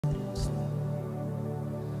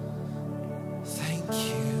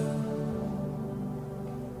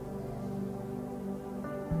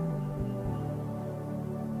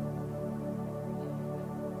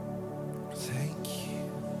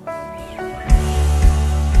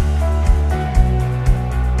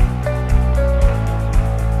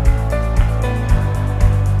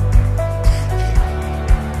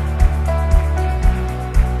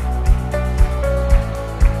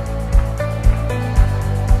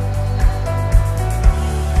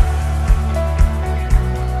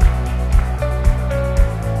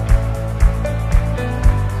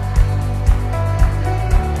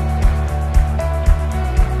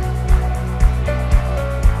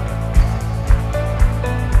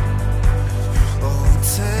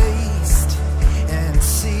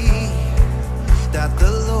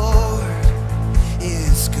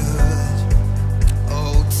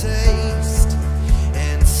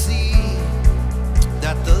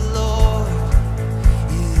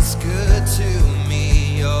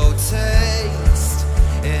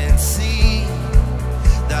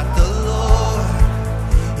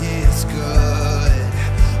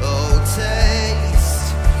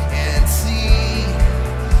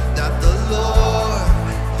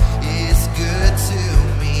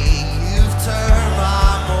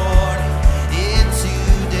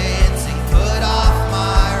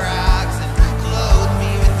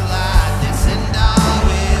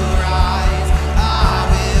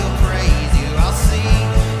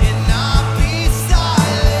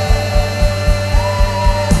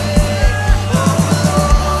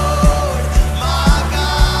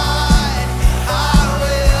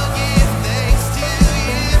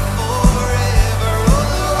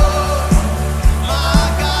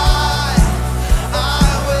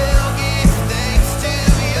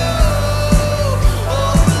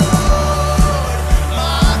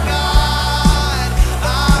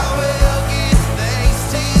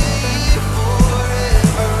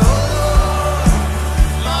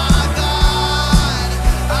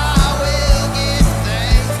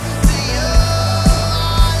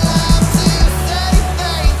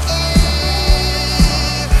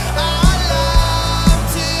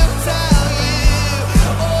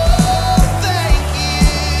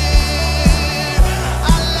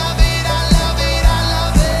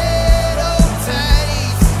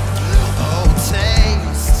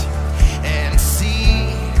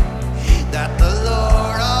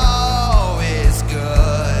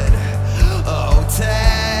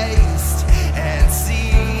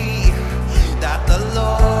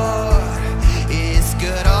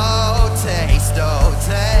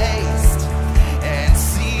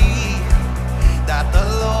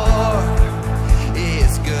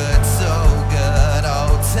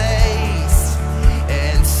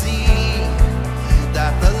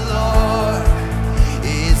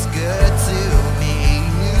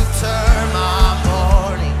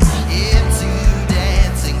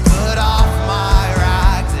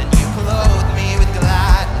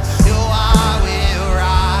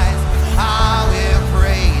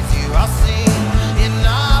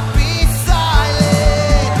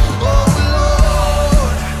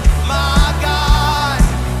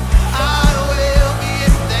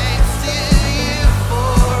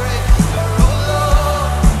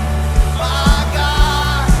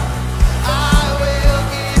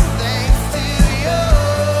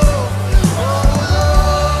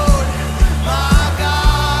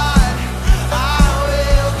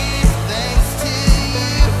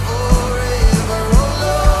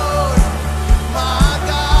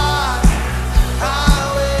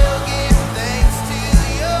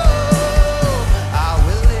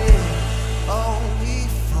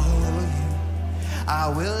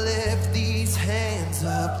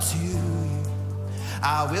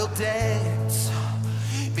I will dance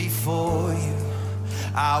before you.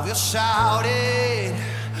 I will shout it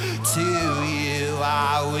to you.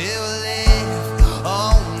 I will live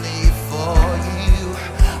only for you.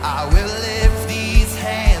 I will lift these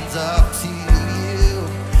hands up to you.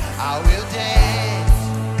 I will dance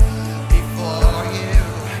before you.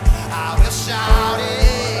 I will shout it.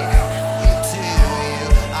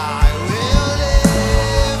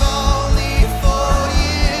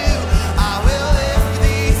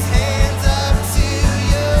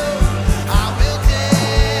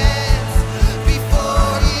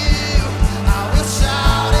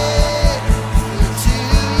 Shout it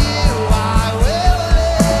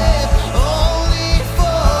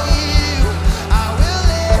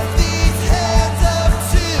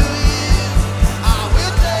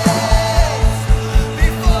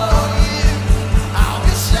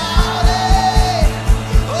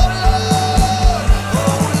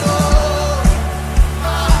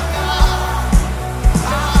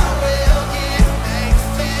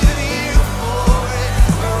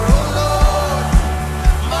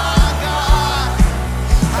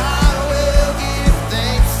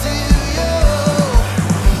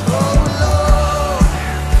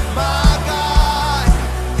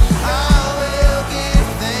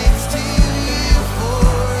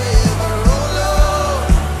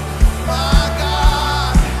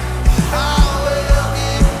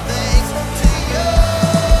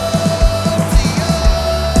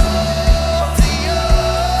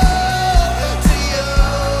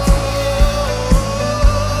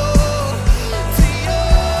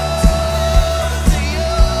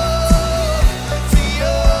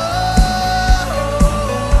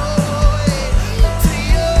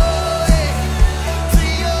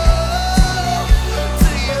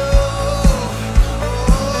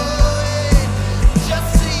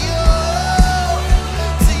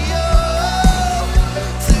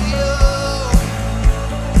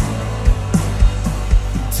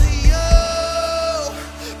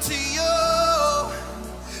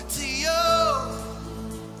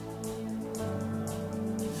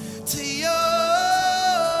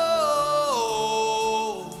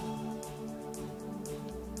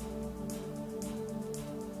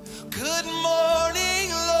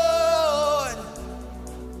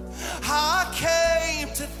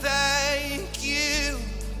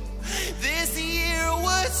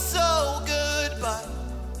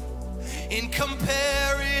In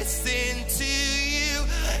comparison to you,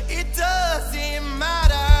 it doesn't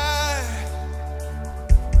matter.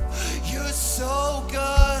 You're so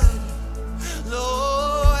good,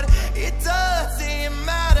 Lord. It doesn't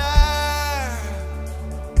matter.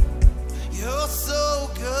 You're so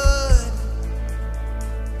good.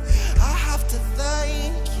 I have to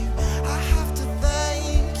thank you. I have to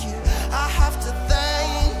thank you. I have to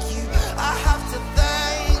thank you. I have to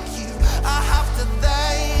thank you. I have to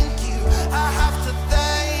thank you. I have to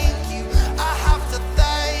thank you. I have to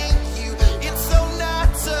thank you. It's so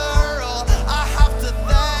natural. I have to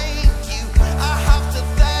thank you. I have to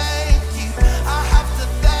thank you. I have to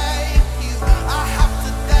thank you. I have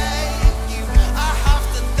to thank you. I have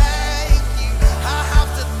to thank you. I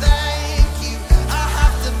have to thank you. I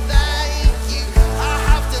have to thank you. I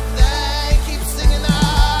have to thank. Keep singing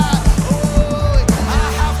that. Oh, I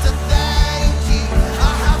have to thank you.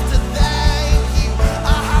 I have to thank you.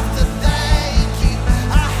 I have to thank you.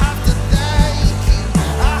 I have to thank you.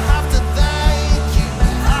 I have to thank you.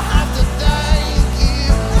 I have to thank you.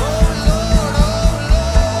 Oh Lord, oh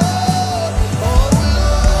Lord, oh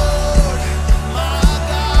Lord, my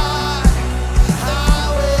God, I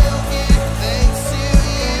will give thanks to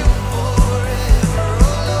you forever.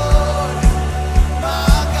 Oh Lord,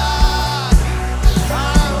 my God,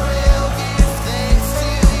 I will give thanks to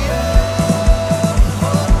you.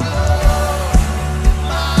 Oh Lord,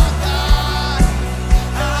 my God,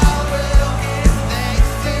 I will give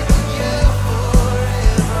thanks to you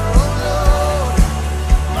forever. Oh Lord,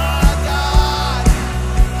 my God.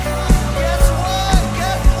 Guess what?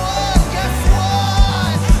 Guess what? Guess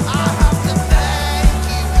what? I have to thank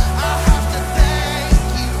you. I have to thank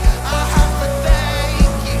you. I have to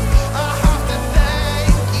thank you. I have to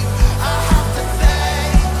thank you. I have to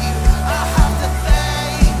thank you. I have to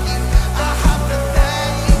thank you. I have to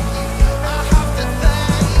thank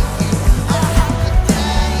you. I have to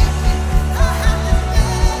thank you. I have to thank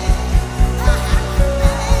you.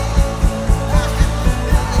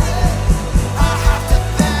 I have to thank you. I have to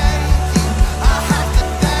thank you. I have to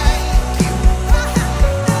thank you.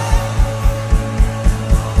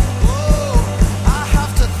 Oh, I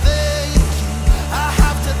have to thank you. I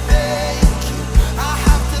have to thank you. I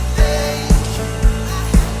have to thank you.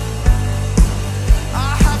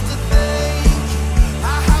 I have to thank you.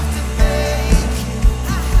 I have to thank you.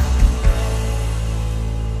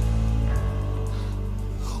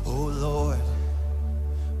 Oh Lord,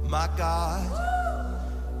 my God,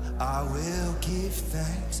 I will give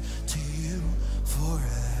thanks to you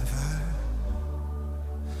forever.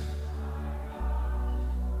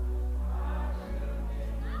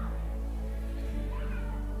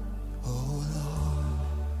 Oh Lord,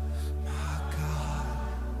 my God,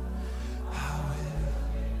 I will.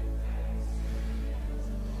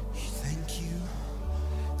 Thank you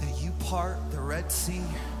that you part the Red Sea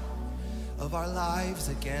of our lives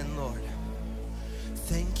again, Lord.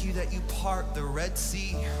 Thank you that you part the Red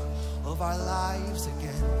Sea of our lives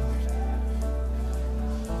again, Lord.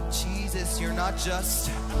 Jesus, you're not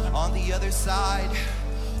just on the other side,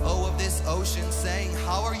 of this ocean saying,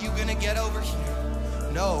 how are you gonna get over here?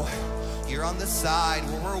 No, you're on the side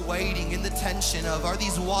where we're waiting in the tension of, are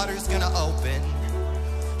these waters gonna open?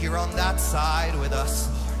 You're on that side with us,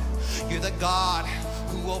 Lord. You're the God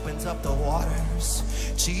who opens up the waters.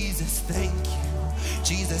 Jesus, thank you.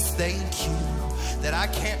 Jesus, thank you that I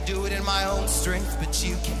can't do it in my own strength, but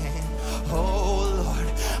you can. Oh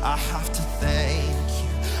Lord, I have to thank you.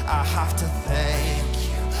 I have to thank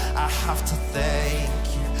you. I have to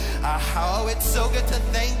thank you. Oh, it's so good to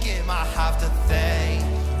thank him. I have to thank you.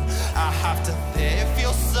 I have to thank. It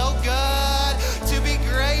feels so good to be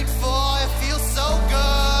grateful. It feels so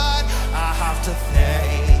good. I have to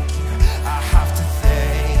thank you. I have to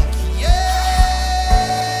thank you. Yeah,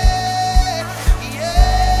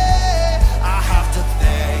 yeah. I have to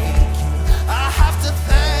thank you. I have to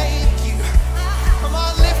thank you. Come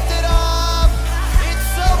on, lift it up. It's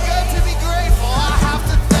so good to be grateful. I have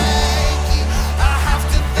to thank you. I have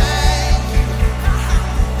to thank you.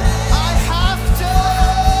 I have to.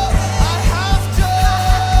 I have to.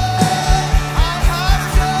 I have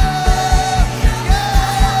to. Yeah.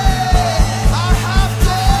 I have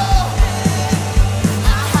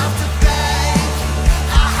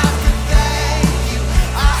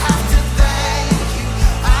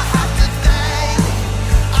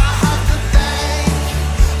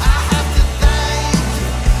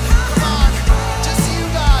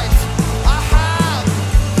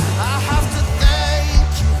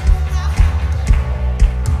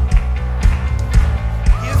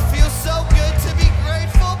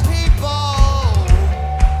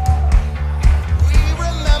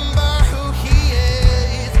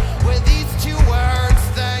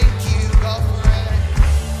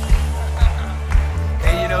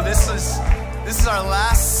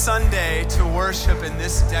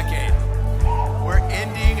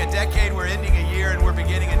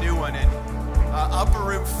Upper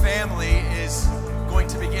Room family is going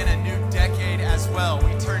to begin a new decade as well.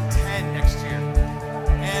 We turn 10 next year.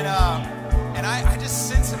 And I just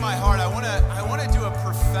sense in my heart, I want to do a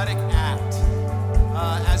prophetic act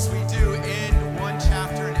as we do in one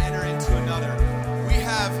chapter and enter into another.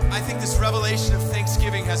 I think this revelation of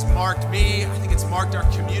Thanksgiving has marked me. I think it's marked our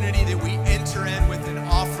community that we enter in with an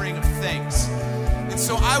offering of thanks. And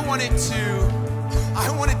so I wanted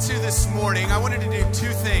to this morning, I wanted to do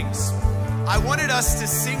two things. I wanted us to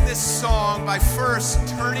sing this song by first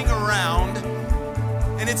turning around,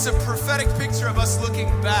 and it's a prophetic picture of us looking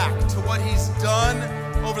back to what he's done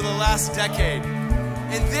over the last decade.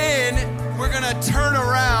 And then we're gonna turn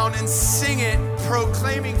around and sing it,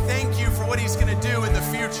 proclaiming thank you for what he's gonna do in the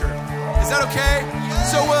future. Is that okay?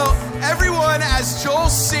 So well, everyone, as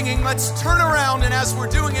Joel's singing, let's turn around, and as we're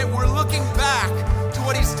doing it, we're looking back to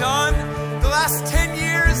what he's done. The last 10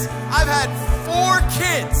 years, I've had 4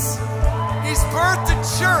 kids. He's birthed a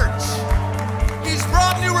church. He's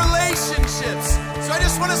brought new relationships. So I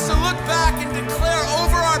just want us to look back and declare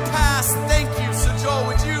over our past, thank you. So Joel,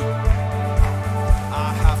 would you?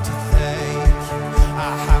 I have to thank you.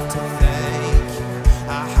 I have to thank you.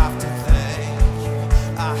 I have to thank you.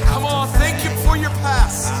 I have Come on, thank him for your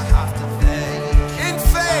past. I have to thank you. In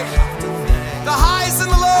faith, the highs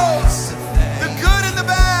and the lows, the good and the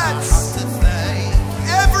bads.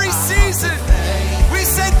 Every season, we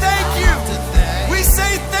say thank you. We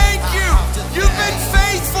say thank you. You've been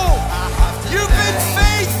faithful. You've been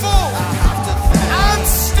faithful. I'm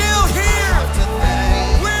still here.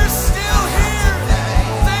 We're still here.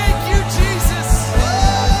 Thank you, Jesus.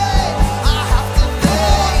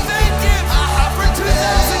 Oh, thank him for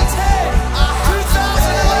 2010,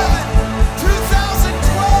 2011,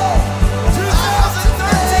 2012,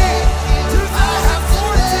 2013,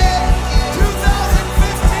 2014,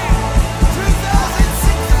 2015,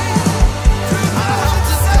 2016,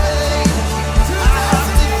 2017,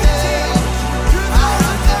 2018, 2019.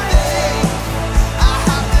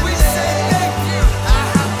 We say thank you.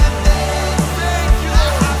 Thank you,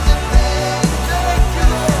 Lord. Thank you,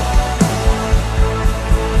 Lord.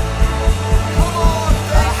 Come on,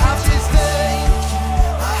 thank you, Jesus.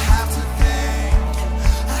 I have to thank you.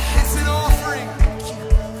 It's an offering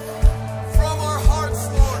from our hearts,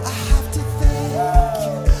 Lord. I have to thank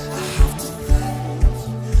you. I have to thank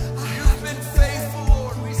you. You've been faithful,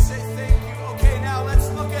 Lord. We say thank you. Okay, now let's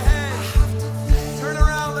look ahead. Turn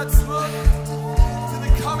around. Let's look to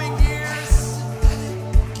the coming years.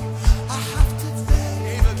 I have to thank you.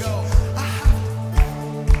 Ava, go.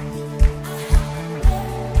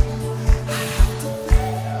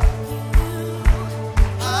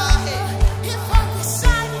 If I'm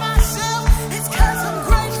beside myself, it's 'cause I'm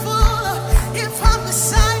grateful. If I'm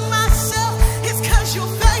beside myself, it's 'cause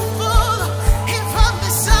you're faithful. If I'm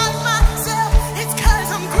beside myself, it's 'cause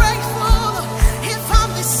I'm grateful. If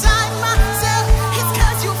I'm beside myself, it's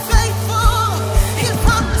 'cause you're faithful. If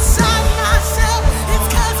I'm beside myself, it's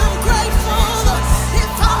 'cause I'm grateful.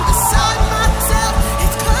 If I'm beside myself,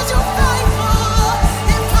 it's 'cause you're faithful.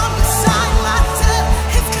 If I'm beside myself,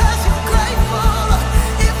 it's 'cause you're grateful.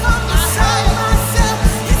 If I'm beside myself,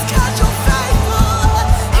 it's 'cause you're faithful.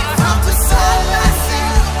 If I'm beside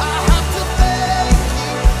myself, I have to thank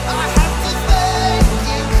you. I have to thank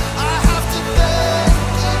you. I have to thank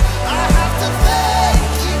you. I have to thank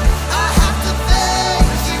you. I have to thank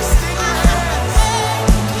you.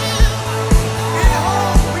 In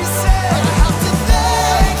hope, we say I have to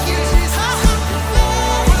thank you.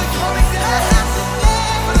 for the coming days,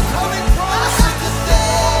 for the coming promises,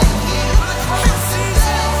 for the coming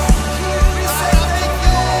seasons. We say thank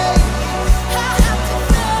you.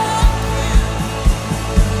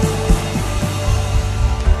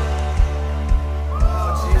 Oh,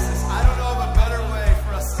 Jesus, I don't know of a better way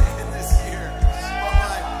for us to end this year but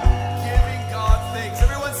by giving God thanks.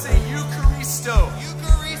 Everyone say Eucharisto.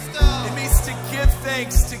 Eucharisto. It means to give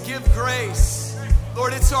thanks, to give grace.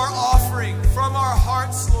 Lord, it's our offering from our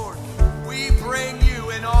hearts, Lord. We bring you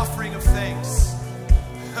an offering of thanks.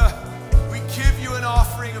 We give you an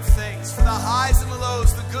offering of thanks for the highs and the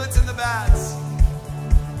lows, the goods and the bads.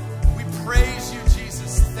 We praise you,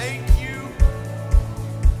 Jesus. Thank you.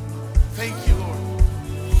 Thank you, Lord.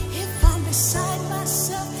 If I'm beside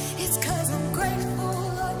myself, it's 'cause I'm grateful,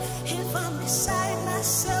 Lord. If I'm beside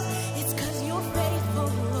myself, it's 'cause you're faithful,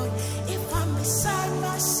 Lord. If I'm beside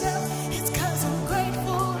myself, it's 'cause I'm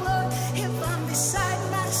grateful, Lord. If I'm beside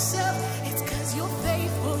myself, it's 'cause you're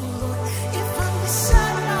faithful, Lord. If I'm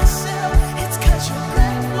beside myself, it's 'cause you're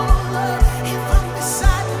grateful, Lord. If I'm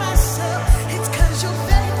beside myself, it's 'cause you're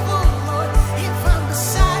faithful, Lord. If I'm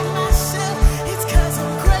beside myself, it's 'cause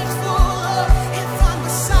I'm grateful, Lord.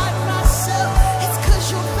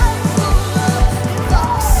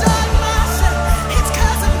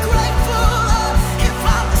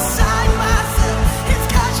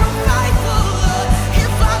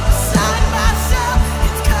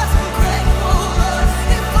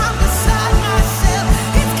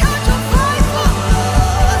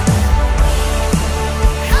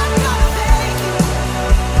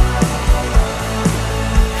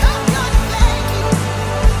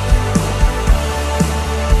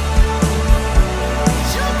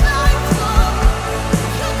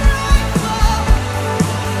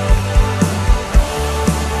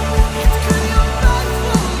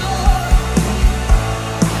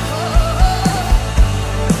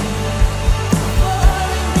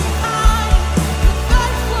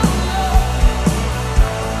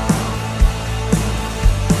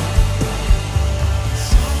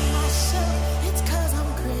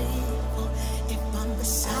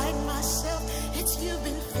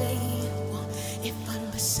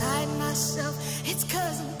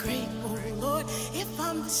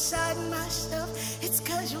 I'm beside myself, it's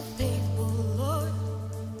 'cause you're faithful, Lord.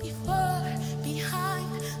 Before,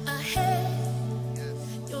 behind, ahead.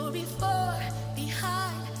 You're before,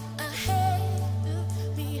 behind, ahead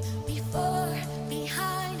of me. Before,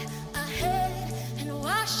 behind, ahead. And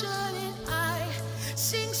why shouldn't I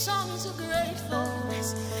sing songs of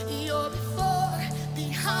gratefulness? You're before,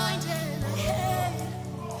 behind, and ahead.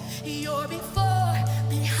 You're before,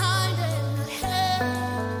 behind, and ahead.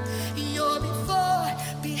 You're before,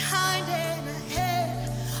 behind, and ahead.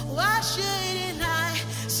 Why shouldn't I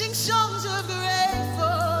sing songs of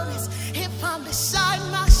gratefulness? If I'm beside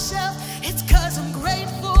myself, it's 'cause I'm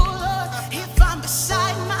grateful, Lord. If I'm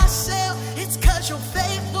beside myself, it's 'cause you're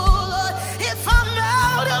faithful, Lord. If I'm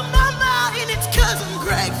out of my mind, it's 'cause I'm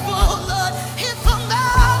grateful, Lord. If I'm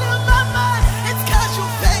out of my mind, it's 'cause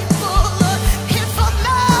you're faithful, Lord. If I'm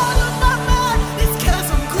out of my mind, it's 'cause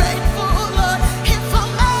I'm grateful, Lord. If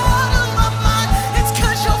I'm out of my mind, it's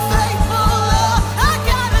 'cause you're faithful, Lord. I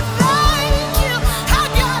gotta thank you. I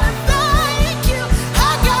gotta thank you.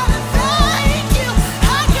 I gotta thank you.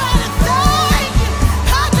 I gotta thank you.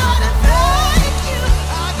 I gotta thank you.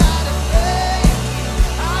 I gotta thank you.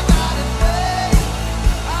 I gotta thank you.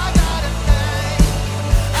 I gotta thank you.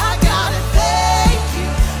 I gotta thank you.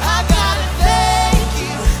 I gotta thank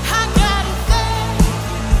you. I gotta thank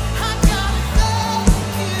you. I gotta thank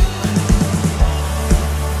you.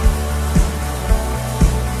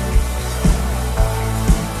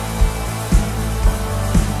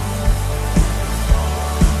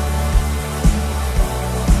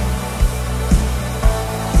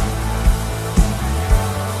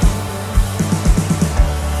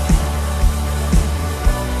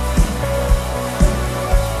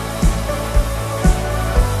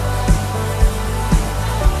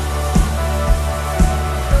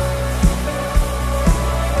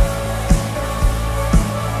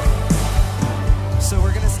 So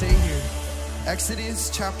we're going to stay here. Exodus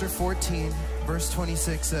chapter 14, verse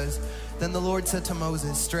 26 says, Then the Lord said to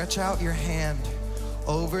Moses, Stretch out your hand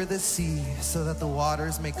over the sea so that the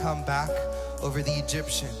waters may come back over the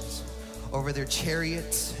Egyptians, over their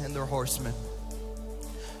chariots and their horsemen.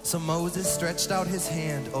 So Moses stretched out his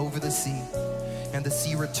hand over the sea, and the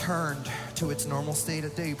sea returned to its normal state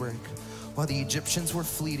at daybreak, while the Egyptians were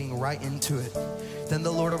fleeing right into it. Then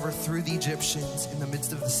the Lord overthrew the Egyptians in the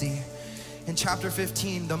midst of the sea. In chapter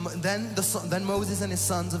 15, then Moses and his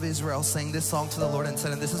sons of Israel sang this song to the Lord and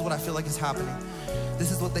said, and this is what I feel like is happening. This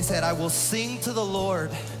is what they said, I will sing to the Lord,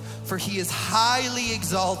 for he is highly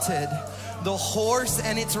exalted. The horse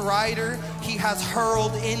and its rider he has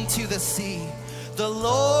hurled into the sea. The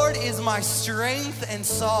Lord is my strength and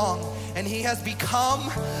song, and he has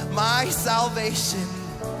become my salvation.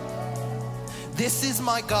 This is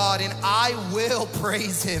my God, and I will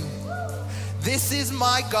praise him. This is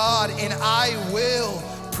my God, and I will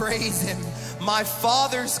praise him. My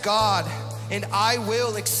Father's God, and I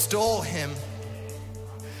will extol him.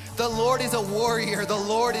 The Lord is a warrior. The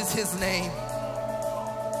Lord is his name.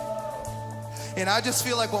 And I just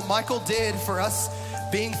feel like what Michael did for us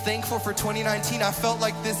being thankful for 2019, I felt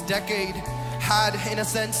like this decade had, in a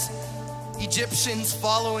sense, Egyptians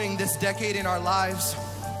following this decade in our lives.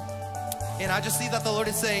 And I just see that the Lord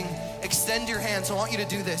is saying, extend your hand. So I want you to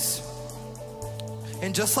do this.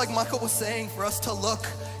 And just like Michael was saying, for us to look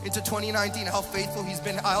into 2019, how faithful he's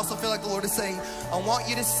been, I also feel like the Lord is saying, I want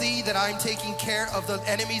you to see that I'm taking care of the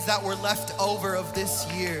enemies that were left over of this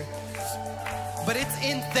year. But it's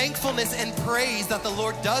in thankfulness and praise that the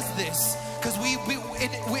Lord does this. Because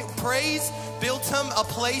praise built him a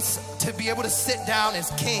place to be able to sit down as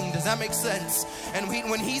king. Does that make sense? And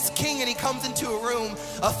when he's king and he comes into a room,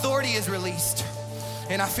 authority is released.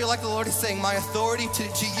 And I feel like the Lord is saying, my authority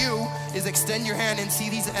to you is extend your hand and see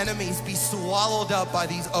these enemies be swallowed up by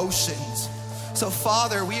these oceans. So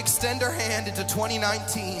Father, we extend our hand into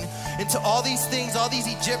 2019, into all these things, all these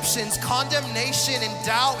Egyptians, condemnation and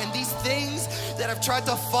doubt and these things that have tried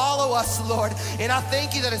to follow us, Lord. And I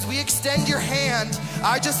thank you that as we extend your hand,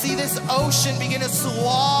 I just see this ocean begin to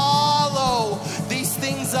swallow these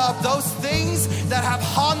things up. Those things that have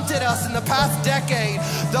haunted us in the past decade,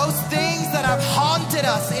 those things that have haunted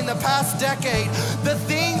us in the past decade, the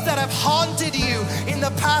things that have haunted you in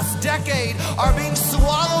the past decade are being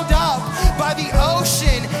swallowed up by the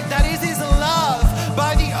ocean that is his love,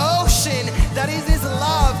 by the ocean that is his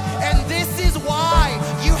love. And this is why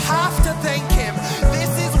you have to thank him. This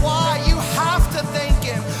is why you have to thank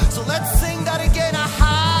him. So let's sing that again. I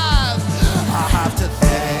have to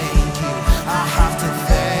thank you. I have to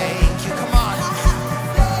thank you. Come on.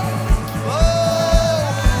 Oh,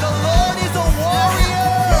 the Lord is a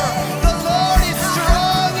warrior. The Lord is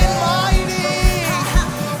strong and mighty.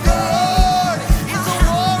 The Lord is a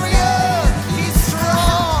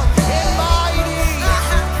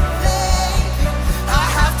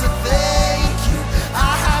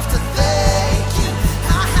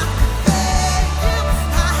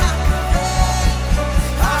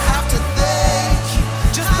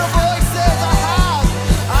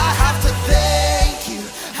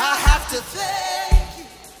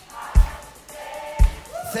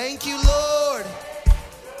Thank you, Lord.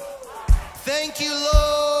 Thank you,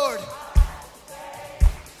 Lord.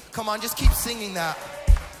 Come on, just keep singing that.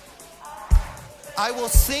 I will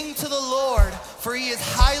sing to the Lord, for he is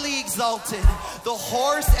highly exalted. The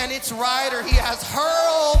horse and its rider he has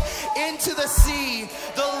hurled into the sea.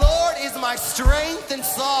 The Lord is my strength and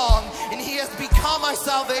song, and he has become my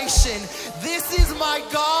salvation. This is my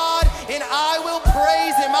God, and I will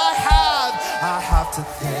praise him. I have to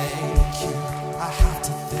thank you. I have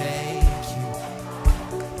to thank you.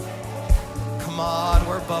 Come on,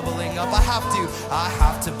 we're bubbling up. I have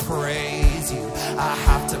to praise you. I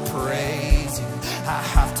have to praise you. I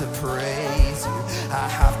have to praise you. I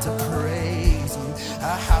have to praise you.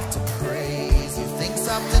 I have to praise you. Things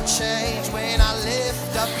have to change when I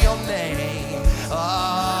lift up your name.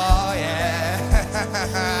 Oh yeah.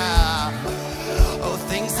 Oh,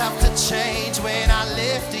 things have to change when I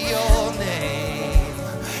lift your name.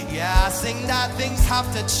 Yeah, sing that. Things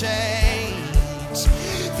have to change.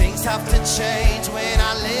 Things have to change when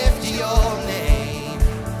I lift your name.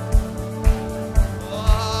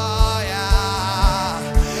 Oh yeah.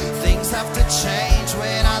 Things have to change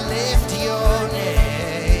when I lift your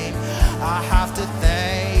name. I have to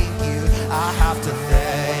thank you. I have to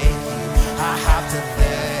thank you. I have to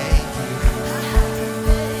thank you.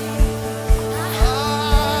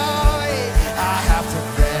 Oh yeah. I have to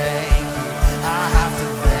thank you. I have to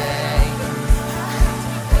thank you.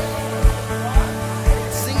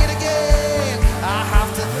 Sing it again. I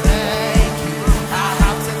have to thank you. I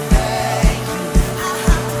have to thank you. I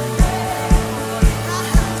have to thank you.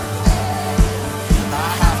 I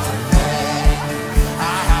have to thank you.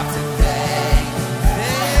 I have to thank you.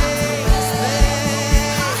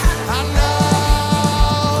 I know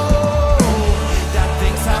that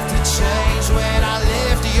things have to change when I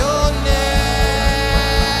lift your name.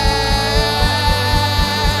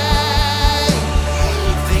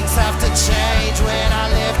 Things have to change when I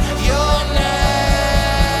lift your name.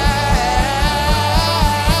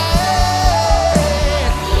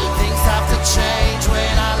 Things have to change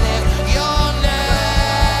when I lift your name.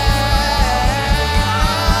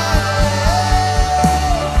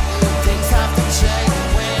 Things have to change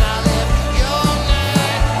when I lift your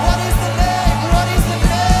name. What is the name? What is the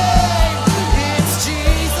name? It's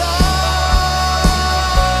Jesus.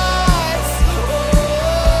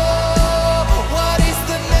 Oh, what is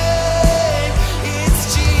the name? It's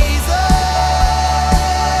Jesus.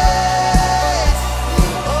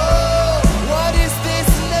 Oh, what is this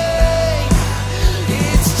name?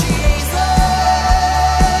 It's Jesus.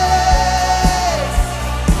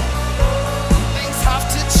 Things have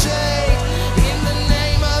to change in the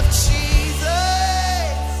name of Jesus.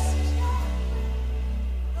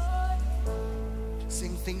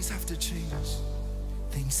 Sing, things have to change.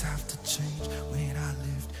 Things have to change when I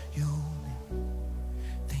lift your name.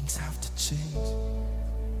 Things have to change.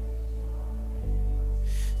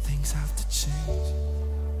 Things have to change.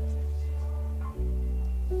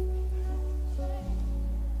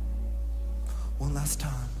 One last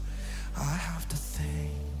time. I have to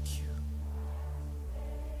thank you.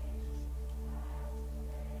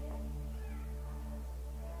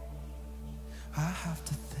 I have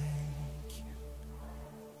to thank you.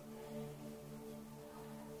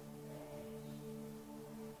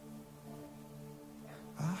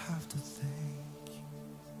 I have to thank you.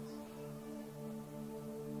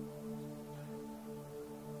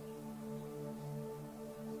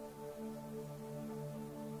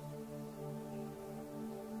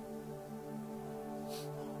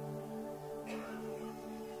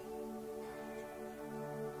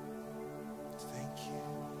 Thank you.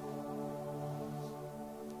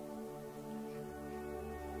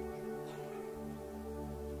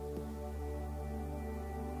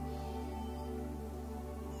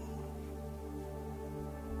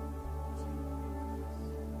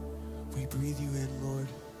 We breathe you in, Lord.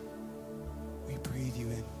 We breathe you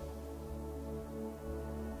in.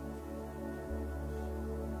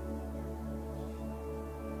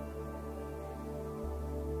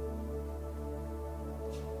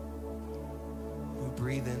 We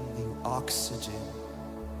breathe in the oxygen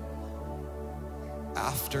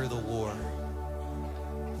after the war.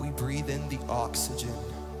 We breathe in the oxygen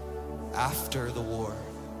after the war.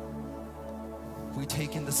 We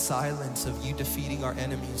take in the silence of you defeating our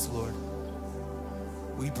enemies, Lord.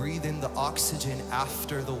 We breathe in the oxygen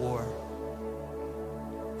after the war.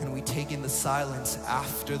 And we take in the silence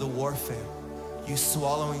after the warfare, you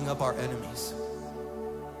swallowing up our enemies.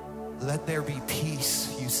 Let there be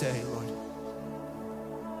peace, you say, Lord.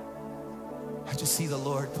 I just see the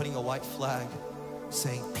Lord putting a white flag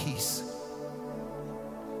saying peace.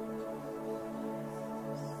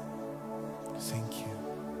 Thank you.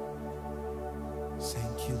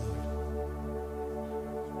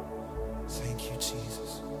 you,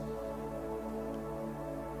 Jesus.